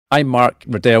I'm Mark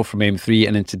Riddell from M3,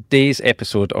 and in today's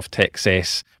episode of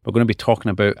Techcess, we're going to be talking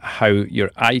about how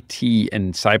your IT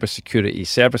and cybersecurity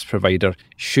service provider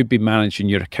should be managing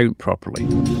your account properly.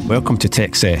 Welcome to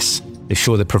Techcess, the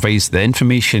show that provides the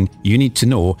information you need to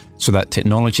know so that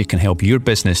technology can help your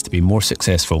business to be more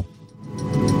successful.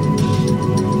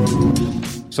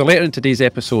 So later in today's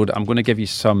episode, I'm going to give you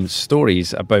some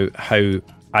stories about how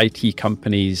IT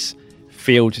companies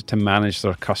failed to manage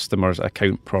their customers'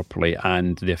 account properly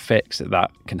and the effects that that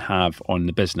can have on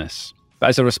the business. But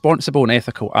as a responsible and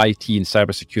ethical IT and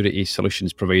cybersecurity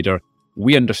solutions provider,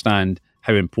 we understand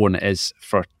how important it is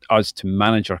for us to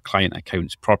manage our client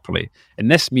accounts properly.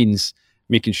 And this means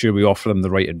making sure we offer them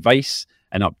the right advice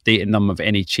and updating them of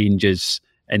any changes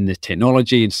in the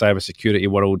technology and cybersecurity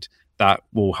world that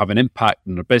will have an impact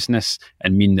on their business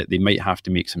and mean that they might have to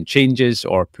make some changes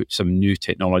or put some new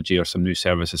technology or some new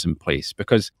services in place.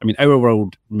 Because, our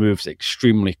world moves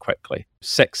extremely quickly.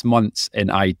 6 months in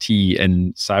IT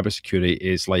and cybersecurity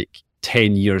is like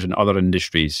 10 years in other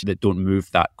industries that don't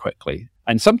move that quickly.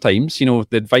 And sometimes, the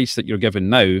advice that you're given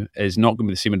now is not going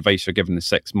to be the same advice you're given in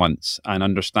 6 months, and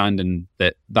understanding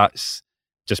that that's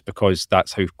just because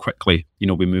that's how quickly,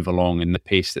 we move along and the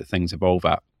pace that things evolve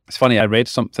at. It's funny, I read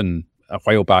something a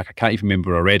while back, I can't even remember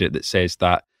where I read it, that says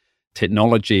that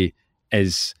technology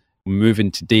is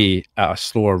moving today at a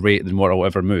slower rate than what it'll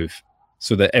ever move.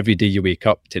 So that every day you wake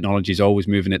up, technology is always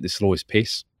moving at the slowest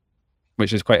pace,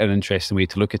 which is quite an interesting way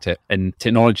to look at it. And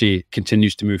technology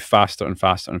continues to move faster and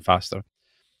faster and faster.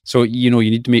 So, you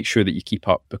need to make sure that you keep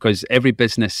up, because every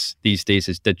business these days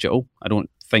is digital. I don't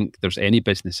think there's any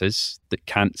businesses that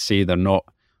can't say they're not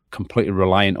completely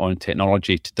reliant on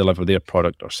technology to deliver their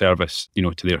product or service,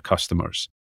 to their customers.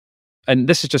 And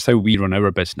this is just how we run our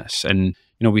business. And,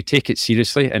 we take it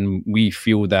seriously, and we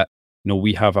feel that,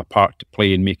 we have a part to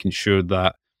play in making sure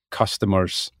that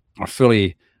customers are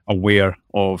fully aware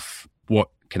of what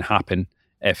can happen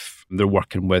if they're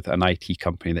working with an IT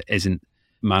company that isn't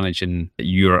managing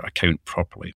your account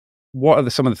properly. What are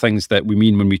some of the things that we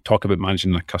mean when we talk about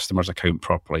managing a customer's account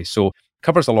properly? So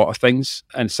covers a lot of things,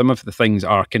 and some of the things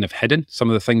are kind of hidden. Some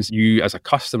of the things you as a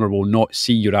customer will not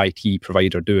see your IT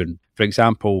provider doing. For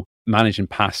example, managing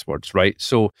passwords, right?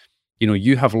 So,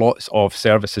 you have lots of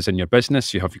services in your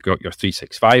business. You've got your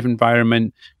 365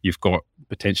 environment, you've got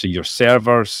potentially your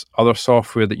servers, other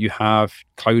software that you have,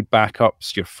 cloud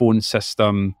backups, your phone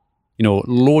system,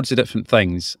 loads of different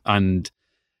things. And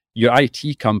your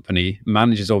IT company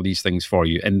manages all these things for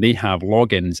you, and they have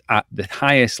logins at the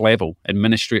highest level,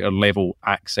 administrator level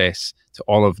access to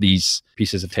all of these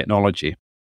pieces of technology.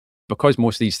 Because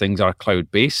most of these things are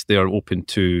cloud-based, they are open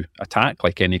to attack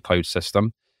like any cloud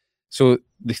system. So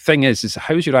the thing is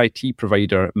how's your IT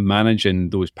provider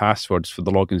managing those passwords for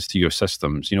the logins to your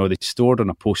systems? Are they stored on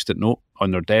a Post-it note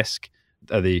on their desk?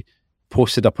 Are they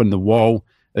posted up on the wall?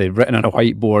 Are they written on a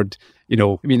whiteboard?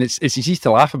 It's easy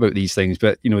to laugh about these things,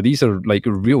 but, these are like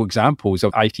real examples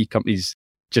of IT companies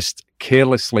just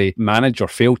carelessly manage or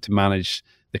fail to manage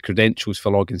the credentials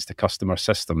for logins to customer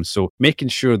systems. So making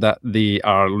sure that they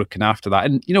are looking after that.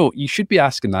 And, you should be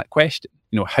asking that question.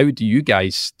 How do you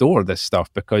guys store this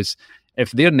stuff? Because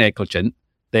if they're negligent,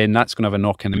 then that's going to have a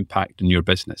knock-on impact on your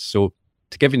business. So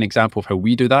to give you an example of how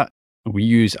we do that, we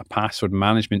use a password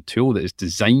management tool that is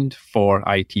designed for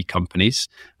IT companies,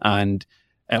 and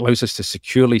it allows us to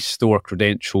securely store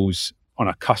credentials on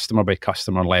a customer by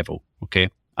customer level, okay?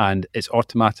 And it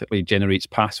automatically generates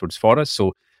passwords for us.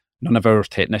 So none of our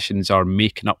technicians are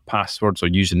making up passwords or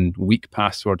using weak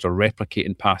passwords or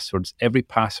replicating passwords. Every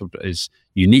password is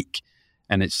unique,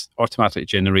 and it's automatically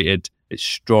generated. It's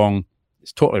strong,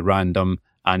 it's totally random,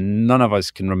 and none of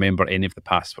us can remember any of the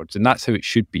passwords. And that's how it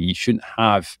should be. You shouldn't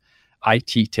have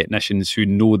IT technicians who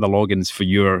know the logins for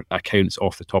your accounts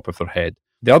off the top of their head.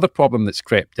 The other problem that's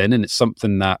crept in, and it's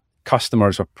something that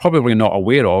customers are probably not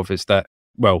aware of, is that,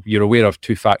 well, you're aware of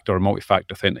two-factor or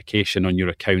multi-factor authentication on your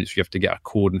accounts. You have to get a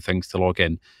code and things to log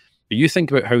in. But you think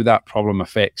about how that problem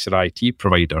affects your IT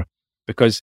provider,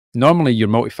 because normally your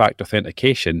multi-factor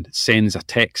authentication sends a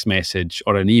text message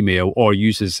or an email or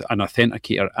uses an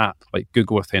authenticator app like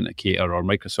Google Authenticator or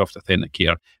Microsoft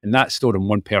Authenticator, and that's stored on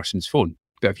one person's phone.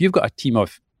 But if you've got a team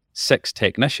of 6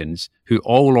 technicians who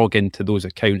all log into those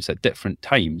accounts at different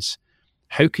times,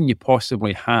 how can you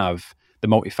possibly have the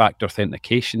multi-factor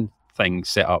authentication thing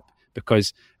set up?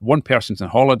 Because one person's on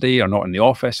holiday or not in the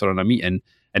office or in a meeting,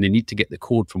 and they need to get the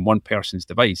code from one person's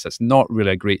device. That's not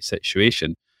really a great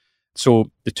situation.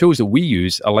 So the tools that we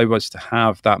use allow us to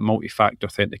have that multi-factor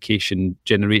authentication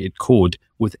generated code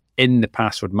within the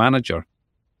password manager.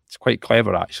 It's quite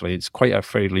clever, actually. It's quite a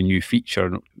fairly new feature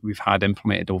we've had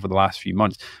implemented over the last few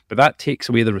months. But that takes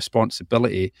away the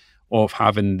responsibility of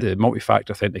having the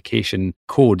multi-factor authentication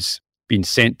codes being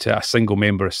sent to a single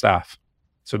member of staff.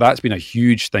 So that's been a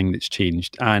huge thing that's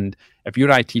changed. And if your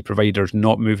IT provider is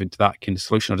not moving to that kind of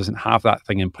solution or doesn't have that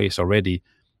thing in place already,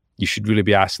 you should really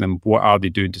be asking them, what are they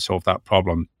doing to solve that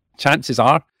problem? Chances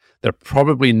are they're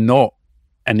probably not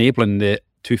enabling the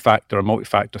two-factor or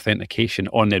multi-factor authentication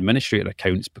on the administrator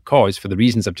accounts because, for the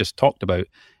reasons I've just talked about,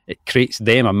 it creates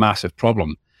them a massive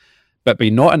problem. But by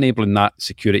not enabling that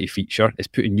security feature, it's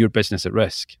putting your business at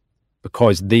risk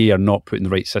because they are not putting the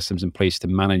right systems in place to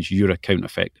manage your account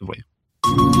effectively.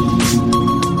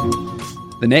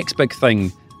 The next big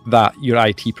thing that your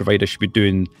IT provider should be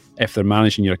doing if they're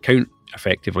managing your account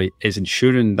effectively is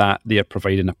ensuring that they are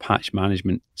providing a patch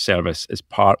management service as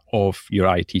part of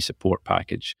your IT support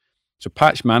package. So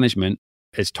patch management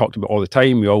is talked about all the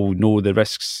time. We all know the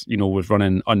risks, with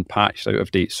running unpatched,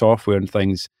 out-of-date software and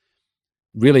things.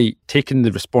 Really taking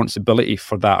the responsibility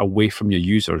for that away from your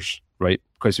users, right?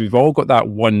 Because we've all got that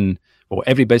one,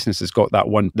 every business has got that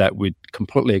one that would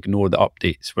completely ignore the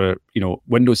updates where,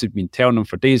 Windows have been telling them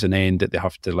for days on end that they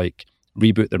have to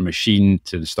reboot their machine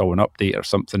to install an update or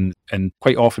something. And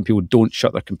quite often people don't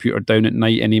shut their computer down at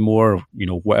night anymore,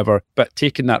 whatever. But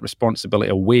taking that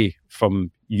responsibility away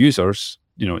from users,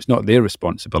 it's not their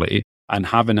responsibility. And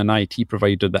having an IT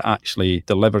provider that actually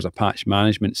delivers a patch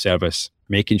management service,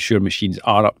 making sure machines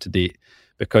are up to date.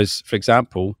 Because, for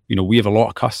example, we have a lot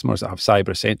of customers that have Cyber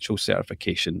Essentials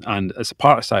certification. And as a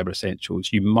part of Cyber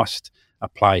Essentials, you must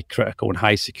apply critical and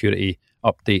high security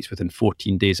updates within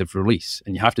 14 days of release.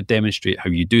 And you have to demonstrate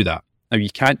how you do that. Now, you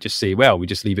can't just say, well, we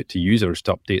just leave it to users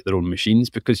to update their own machines,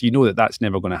 because that's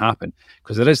never going to happen,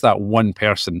 because there is that one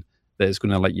person that is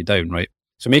going to let you down, right?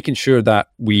 So making sure that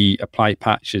we apply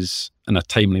patches in a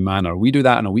timely manner. We do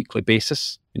that on a weekly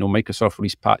basis. Microsoft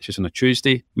release patches on a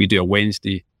Tuesday. We do a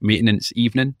Wednesday maintenance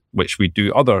evening, which we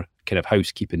do other kind of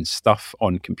housekeeping stuff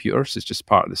on computers. It's just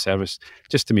part of the service,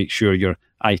 just to make sure your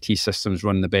IT systems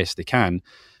run the best they can.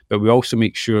 But we also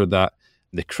make sure that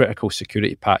the critical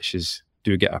security patches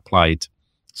do get applied.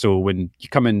 So when you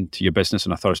come into your business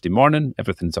on a Thursday morning,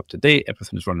 everything's up to date,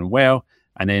 everything's running well,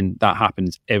 and then that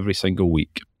happens every single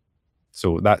week.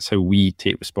 So that's how we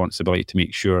take responsibility to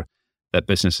make sure that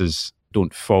businesses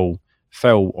don't fall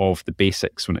foul of the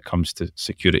basics when it comes to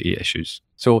security issues.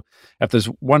 So if there's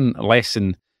one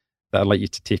lesson that I'd like you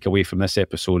to take away from this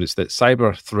episode, is that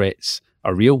cyber threats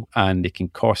are real and they can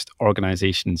cost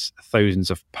organizations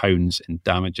thousands of pounds in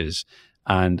damages.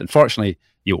 And unfortunately,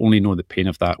 you'll only know the pain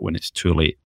of that when it's too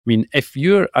late. I mean, if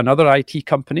you're another IT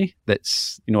company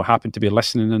that's, happened to be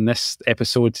listening in this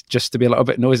episode just to be a little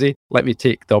bit nosy, let me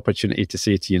take the opportunity to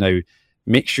say to you now,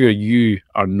 make sure you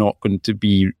are not going to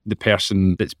be the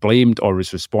person that's blamed or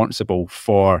is responsible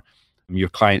for your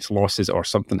client's losses or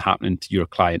something happening to your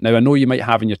client. Now, I know you might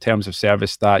have in your terms of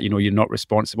service that, you're not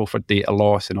responsible for data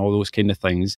loss and all those kind of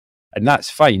things. And that's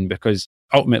fine, because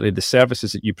ultimately the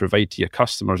services that you provide to your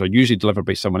customers are usually delivered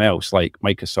by someone else, like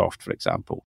Microsoft, for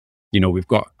example. We've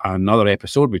got another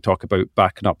episode, we talk about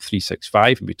backing up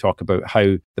 365, and we talk about how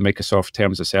the Microsoft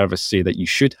terms of service say that you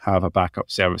should have a backup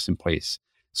service in place.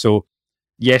 So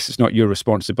yes, it's not your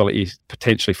responsibility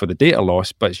potentially for the data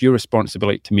loss, but it's your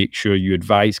responsibility to make sure you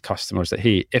advise customers that,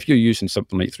 hey, if you're using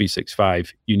something like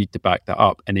 365, you need to back that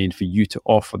up, and then for you to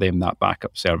offer them that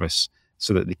backup service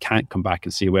so that they can't come back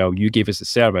and say, well, you gave us the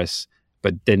service,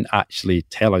 but didn't actually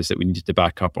tell us that we needed to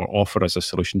back up or offer us a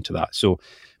solution to that. So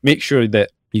make sure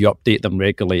that you update them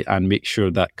regularly and make sure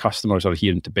that customers are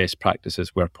adhering to best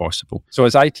practices where possible. So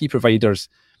as IT providers,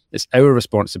 it's our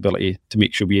responsibility to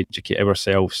make sure we educate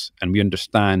ourselves and we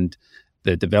understand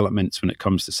the developments when it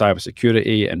comes to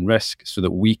cybersecurity and risk, so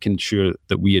that we can ensure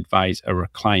that we advise our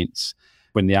clients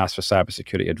when they ask for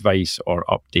cybersecurity advice or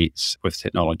updates with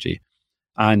technology.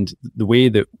 And the way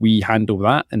that we handle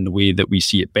that and the way that we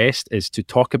see it best is to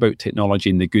talk about technology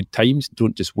in the good times.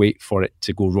 Don't just wait for it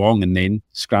to go wrong and then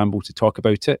scramble to talk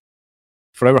about it.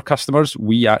 For our customers,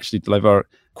 we actually deliver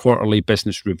quarterly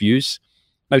business reviews.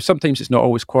 Now, sometimes it's not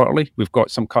always quarterly. We've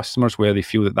got some customers where they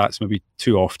feel that that's maybe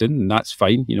too often, and that's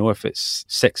fine, if it's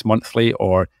 6 monthly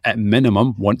or at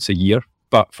minimum once a year.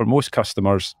 But for most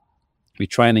customers, we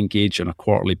try and engage on a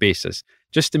quarterly basis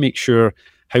just to make sure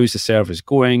how's the service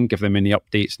going, give them any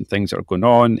updates and things that are going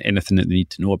on, anything that they need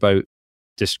to know about,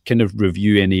 just kind of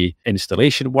review any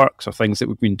installation works or things that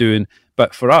we've been doing.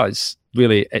 But for us,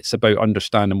 really, it's about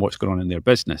understanding what's going on in their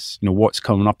business. What's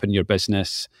coming up in your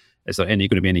business. Is there going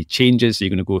to be any changes? Are you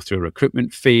going to go through a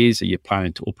recruitment phase? Are you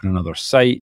planning to open another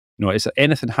site? Is there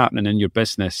anything happening in your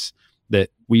business that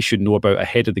we should know about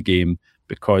ahead of the game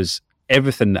because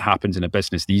everything that happens in a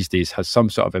business these days has some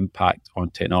sort of impact on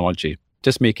technology.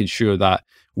 Just making sure that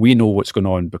we know what's going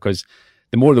on, because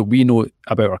the more that we know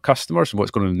about our customers and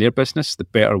what's going on in their business, the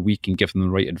better we can give them the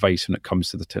right advice when it comes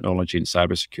to the technology and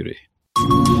cybersecurity.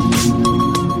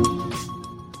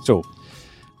 So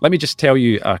let me just tell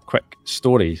you a quick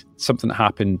story, something that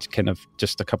happened kind of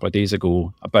just a couple of days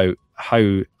ago about how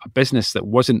a business that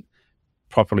wasn't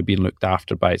properly being looked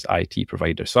after by its IT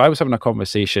provider. So I was having a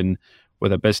conversation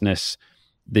with a business.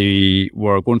 They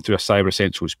were going through a Cyber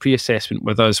Essentials pre-assessment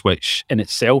with us, which in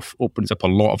itself opens up a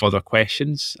lot of other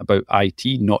questions about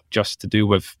IT, not just to do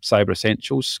with Cyber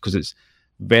Essentials, because it's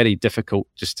very difficult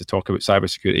just to talk about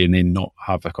cybersecurity and then not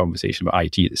have a conversation about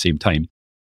IT at the same time.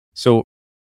 So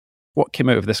what came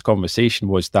out of this conversation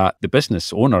was that the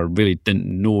business owner really didn't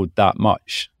know that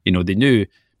much. They knew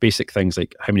basic things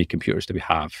like how many computers do we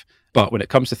have? But when it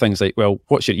comes to things like, well,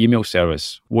 what's your email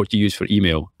service? What do you use for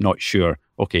email? Not sure.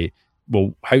 Okay,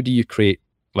 well, how do you create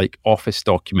like Office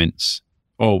documents?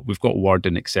 Oh, we've got Word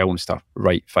and Excel and stuff.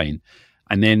 Right, fine.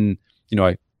 And then,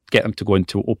 I get them to go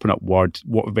into open up Word.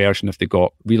 What version have they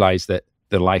got? Realize that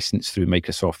they're licensed through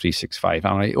Microsoft 365.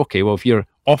 I'm like, okay, well, if your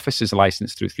Office is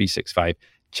licensed through 365,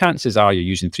 chances are you're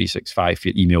using 365 for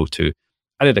your email too.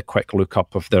 I did a quick look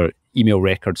up of their email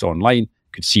records online,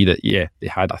 could see that, yeah, they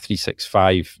had a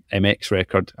 365 MX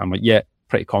record. I'm like, yeah,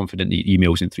 pretty confident the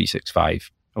email's in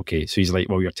 365. Okay, so he's like,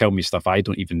 well, you're telling me stuff I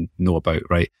don't even know about,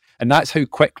 right? And that's how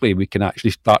quickly we can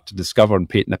actually start to discover and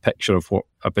paint a picture of what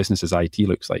a business's IT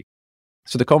looks like.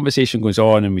 So the conversation goes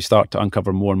on and we start to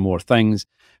uncover more and more things.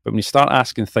 But when you start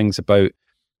asking things about,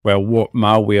 well, what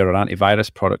malware or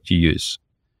antivirus product you use,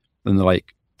 then they're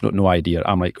like, no idea.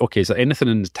 I'm like, okay, is there anything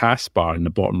in the taskbar in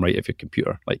the bottom right of your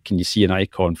computer? Like, can you see an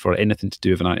icon for anything to do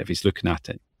with an antivirus? Looking at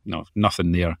it, no,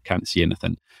 nothing there, can't see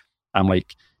anything. I'm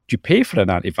like, do you pay for an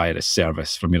antivirus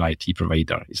service from your IT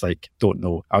provider? He's like, don't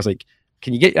know. I was like,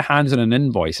 can you get your hands on an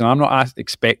invoice? And I'm not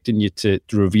expecting you to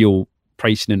reveal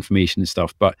pricing information and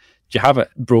stuff, but do you have it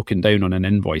broken down on an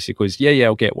invoice? He goes, yeah,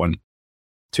 I'll get one.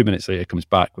 2 minutes later, he comes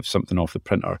back with something off the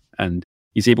printer and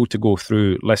he's able to go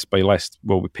through list by list.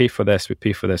 Well, we pay for this, we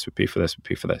pay for this, we pay for this, we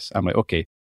pay for this. I'm like, okay,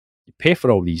 you pay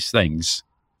for all these things,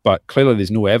 but clearly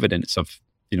there's no evidence of,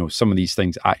 some of these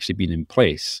things actually being in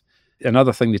place.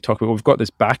 Another thing they talk about, we've got this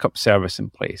backup service in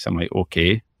place. I'm like,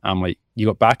 okay. I'm like, you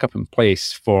got backup in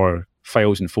place for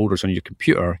files and folders on your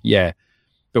computer? Yeah.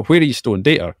 But where are you storing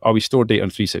data? Oh, we store data on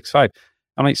 365.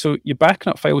 I'm like, so you're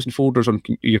backing up files and folders on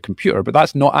your computer, but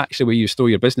that's not actually where you store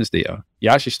your business data. You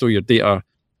actually store your data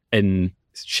in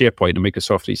SharePoint and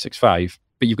Microsoft 365,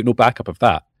 but you've got no backup of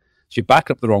that. So you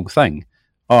back up the wrong thing.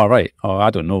 Oh, right. Oh, I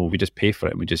don't know. We just pay for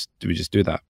it and we just do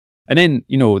that. And then,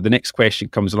 the next question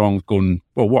comes along going,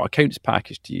 well, what accounts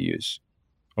package do you use?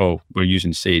 Oh, we're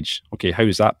using Sage. Okay, how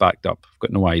is that backed up? I've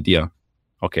got no idea.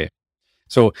 Okay.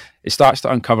 So it starts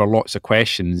to uncover lots of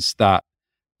questions that,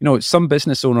 some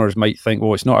business owners might think,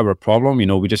 well, it's not our problem.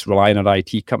 We just rely on our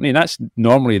IT company. And that's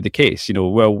normally the case.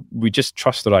 Well, we just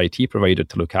trust our IT provider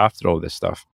to look after all this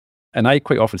stuff. And I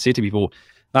quite often say to people,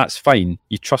 that's fine.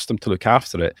 You trust them to look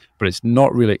after it, but it's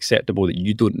not really acceptable that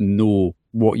you don't know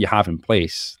what you have in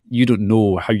place. You don't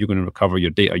know how you're going to recover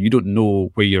your data. You don't know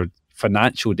where your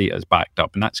financial data is backed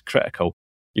up. And that's critical.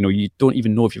 You don't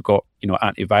even know if you've got,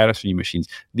 antivirus on your machines.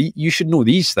 You should know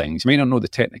these things. You may not know the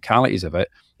technicalities of it.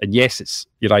 And yes, it's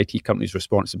your IT company's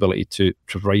responsibility to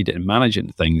provide it and manage it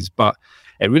and things. But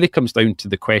it really comes down to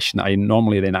the question that I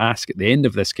normally then ask at the end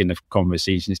of this kind of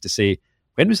conversation is to say,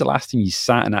 when was the last time you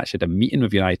sat and actually had a meeting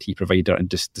with your IT provider and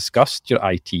just discussed your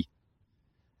IT?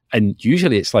 And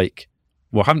usually it's like,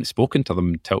 well, I haven't spoken to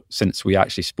them since we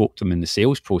actually spoke to them in the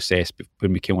sales process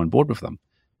when we came on board with them.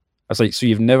 I was like, so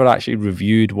you've never actually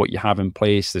reviewed what you have in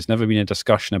place. There's never been a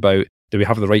discussion about, do we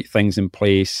have the right things in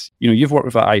place? You've worked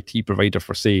with that IT provider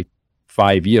for, say,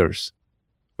 5 years.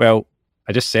 Well,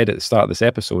 I just said at the start of this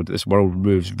episode, this world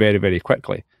moves very, very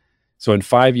quickly. So in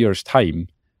 5 years' time,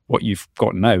 what you've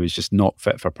got now is just not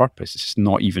fit for purpose. It's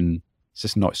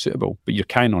just not suitable, but you're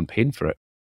kind on paying for it.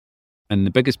 And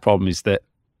the biggest problem is that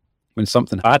when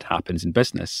something bad happens in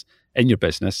your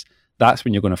business, that's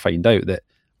when you're going to find out that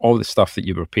all the stuff that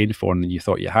you were paying for and you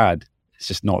thought you had, it's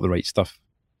just not the right stuff.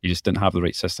 You just didn't have the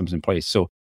right systems in place. So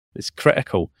it's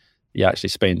critical you actually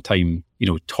spend time,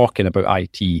 talking about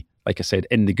IT, like I said,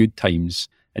 in the good times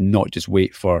and not just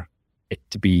wait for it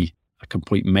to be a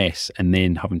complete mess and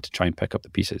then having to try and pick up the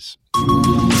pieces.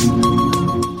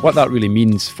 What that really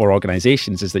means for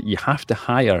organizations is that you have to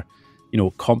hire,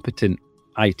 competent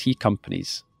IT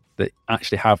companies that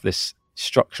actually have this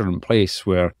structure in place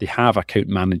where they have account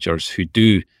managers who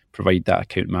do provide that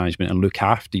account management and look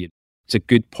after you. It's a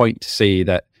good point to say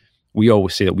that we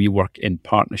always say that we work in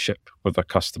partnership with our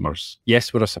customers.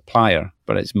 Yes, we're a supplier,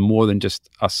 but it's more than just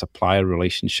a supplier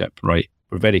relationship, right?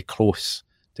 We're very close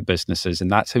to businesses,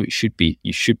 and that's how it should be.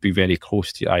 You should be very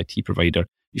close to your IT provider.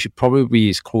 You should probably be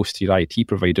as close to your IT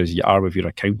provider as you are with your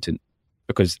accountant,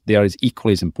 because they are as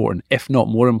equally as important, if not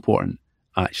more important,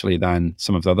 actually, than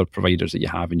some of the other providers that you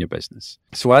have in your business.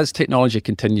 So as technology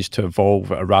continues to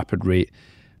evolve at a rapid rate,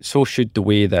 so should the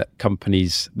way that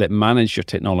companies that manage your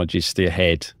technology stay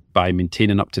ahead by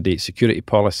maintaining up-to-date security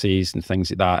policies and things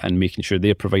like that, and making sure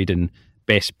they're providing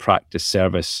best practice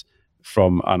service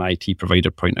from an IT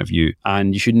provider point of view.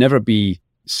 And you should never be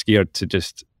scared to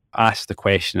just ask the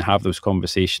question and have those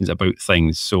conversations about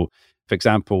things. So, for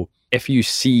example, if you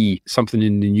see something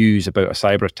in the news about a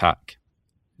cyber attack,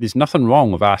 there's nothing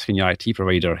wrong with asking your IT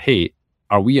provider, hey,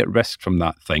 are we at risk from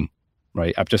that thing,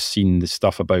 right? I've just seen the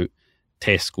stuff about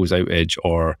Tesco's outage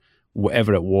or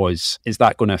whatever it was. Is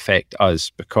that going to affect us?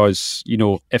 Because,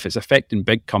 if it's affecting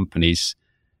big companies,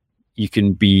 you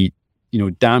can be,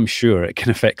 damn sure it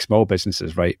can affect small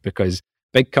businesses, right? Because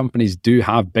big companies do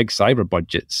have big cyber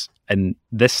budgets and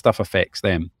this stuff affects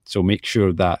them. So make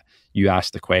sure that you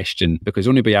ask the question, because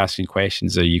only by asking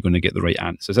questions are you going to get the right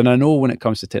answers. And I know when it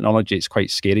comes to technology, it's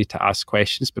quite scary to ask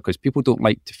questions because people don't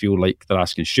like to feel like they're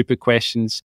asking stupid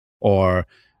questions or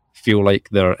feel like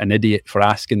they're an idiot for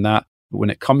asking that. But when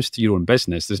it comes to your own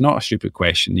business, there's not a stupid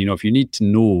question. If you need to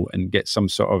know and get some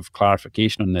sort of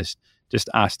clarification on this, just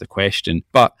ask the question.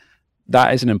 But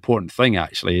that is an important thing,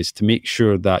 actually, is to make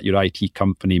sure that your IT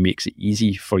company makes it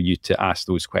easy for you to ask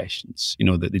those questions,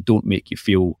 that they don't make you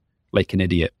feel like an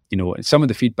idiot. And some of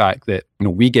the feedback that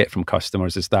we get from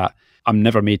customers is that I'm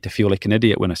never made to feel like an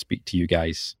idiot when I speak to you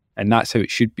guys. And that's how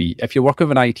it should be. If you work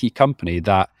with an IT company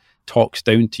that talks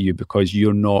down to you because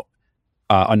you're not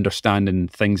understanding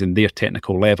things in their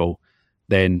technical level,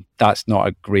 then that's not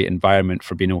a great environment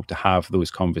for being able to have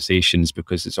those conversations,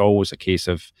 because it's always a case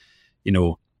of,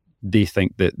 they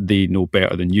think that they know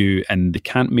better than you, and they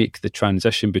can't make the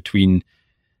transition between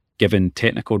giving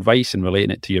technical advice and relating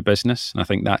it to your business. And I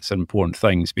think that's an important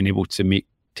thing, is being able to make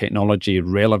technology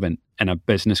relevant in a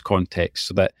business context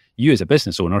so that you as a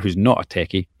business owner who's not a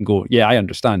techie can go, yeah, I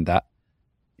understand that.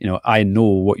 I know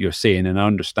what you're saying and I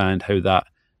understand how that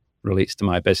relates to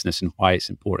my business and why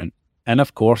it's important. And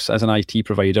of course, as an IT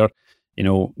provider,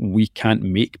 we can't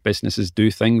make businesses do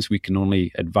things. We can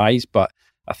only advise. But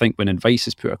I think when advice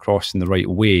is put across in the right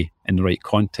way, in the right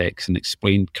context and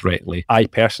explained correctly, I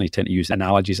personally tend to use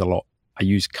analogies a lot. I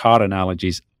use car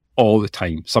analogies all the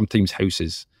time, sometimes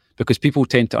houses, because people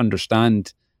tend to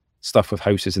understand stuff with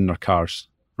houses in their cars,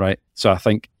 right? So I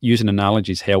think using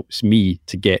analogies helps me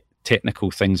to get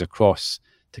technical things across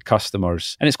to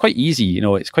customers. And it's quite easy,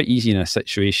 it's quite easy in a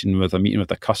situation with a meeting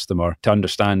with a customer to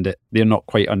understand that they're not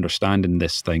quite understanding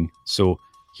this thing. So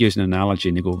here's an analogy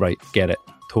and they go, right, get it.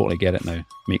 Totally get it now.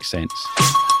 Makes sense.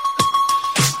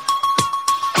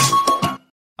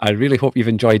 I really hope you've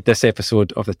enjoyed this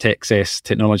episode of the Techcess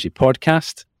Technology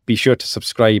Podcast. Be sure to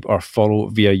subscribe or follow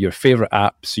via your favourite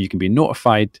app so you can be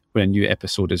notified when a new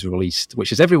episode is released,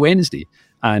 which is every Wednesday.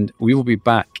 And we will be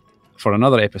back for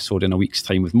another episode in a week's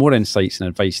time with more insights and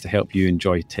advice to help you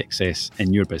enjoy Techcess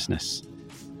in your business.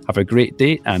 Have a great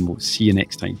day and we'll see you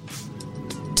next time.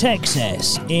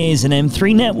 Techcess is an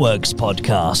M3 Networks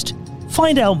podcast.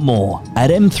 Find out more at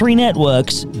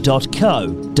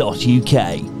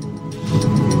m3networks.co.uk.